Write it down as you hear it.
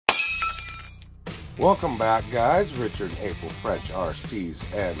Welcome back, guys. Richard and April, French RSTs,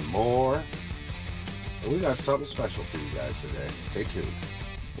 and more. And we got something special for you guys today. Stay tuned.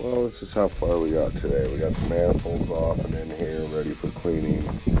 Well, this is how far we got today. We got the manifolds off and in here, ready for cleaning.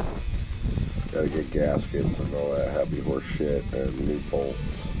 Got to get gaskets and all that happy horse shit, and new bolts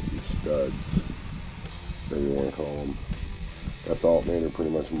and studs, whatever you want to call them. Got the alternator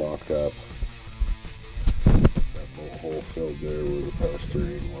pretty much mocked up. That bolt hole filled there where the power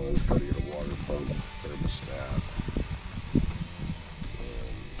steering was. Got to get a water pump, thermostat.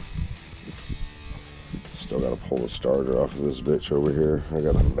 Still got to pull the starter off of this bitch over here. I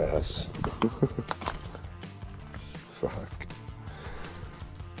got a mess. Fuck.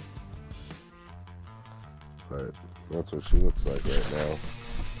 But that's what she looks like right now.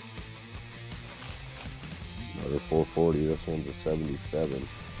 Another 440. This one's a 77.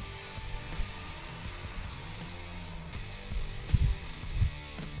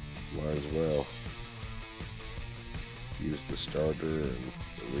 Might as well use the starter and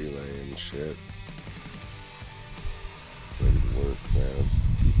the relay and shit. Make it work, man.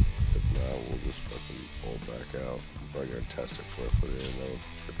 If not, we'll just fucking pull it back out. I'm probably gonna test it before I put it in though.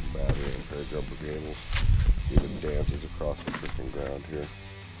 Freaking battery and her jumper cable. Even dances across the freaking ground here.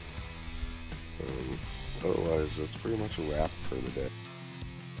 Otherwise, that's pretty much a wrap for the day.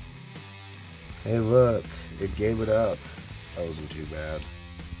 Hey, look, it gave it up. That wasn't too bad.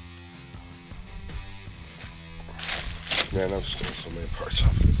 Man, I've stolen so many parts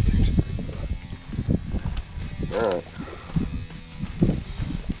off this thing today. Alright.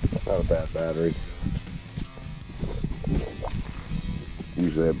 Not a bad battery.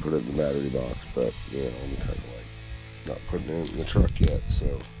 Usually I'd put it in the battery box, but you know, I'm kind of like not putting it in the truck yet,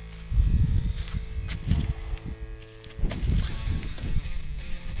 so.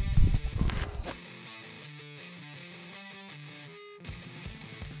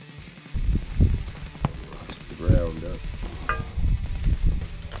 The ground up.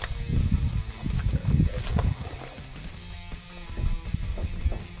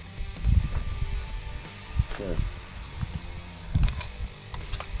 Okay.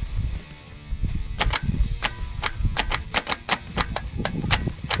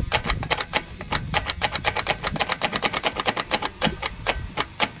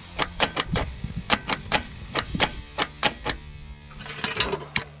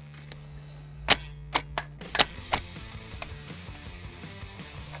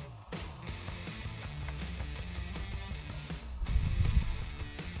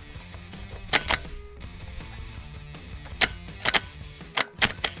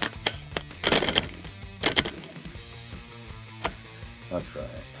 I'll try it.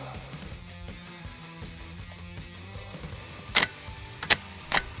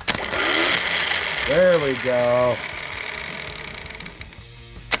 There we go.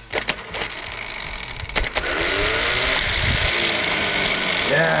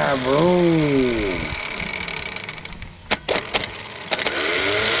 Yeah, boom.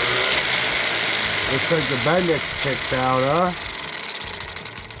 Looks like the Bendix kicks out, huh?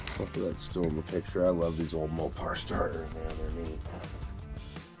 Hopefully that's still in the picture. I love these old Mopar starters, man. They're neat.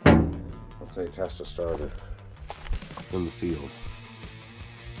 Let's say test a starter in the field.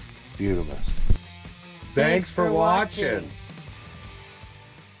 Beautiful. Thanks for watching.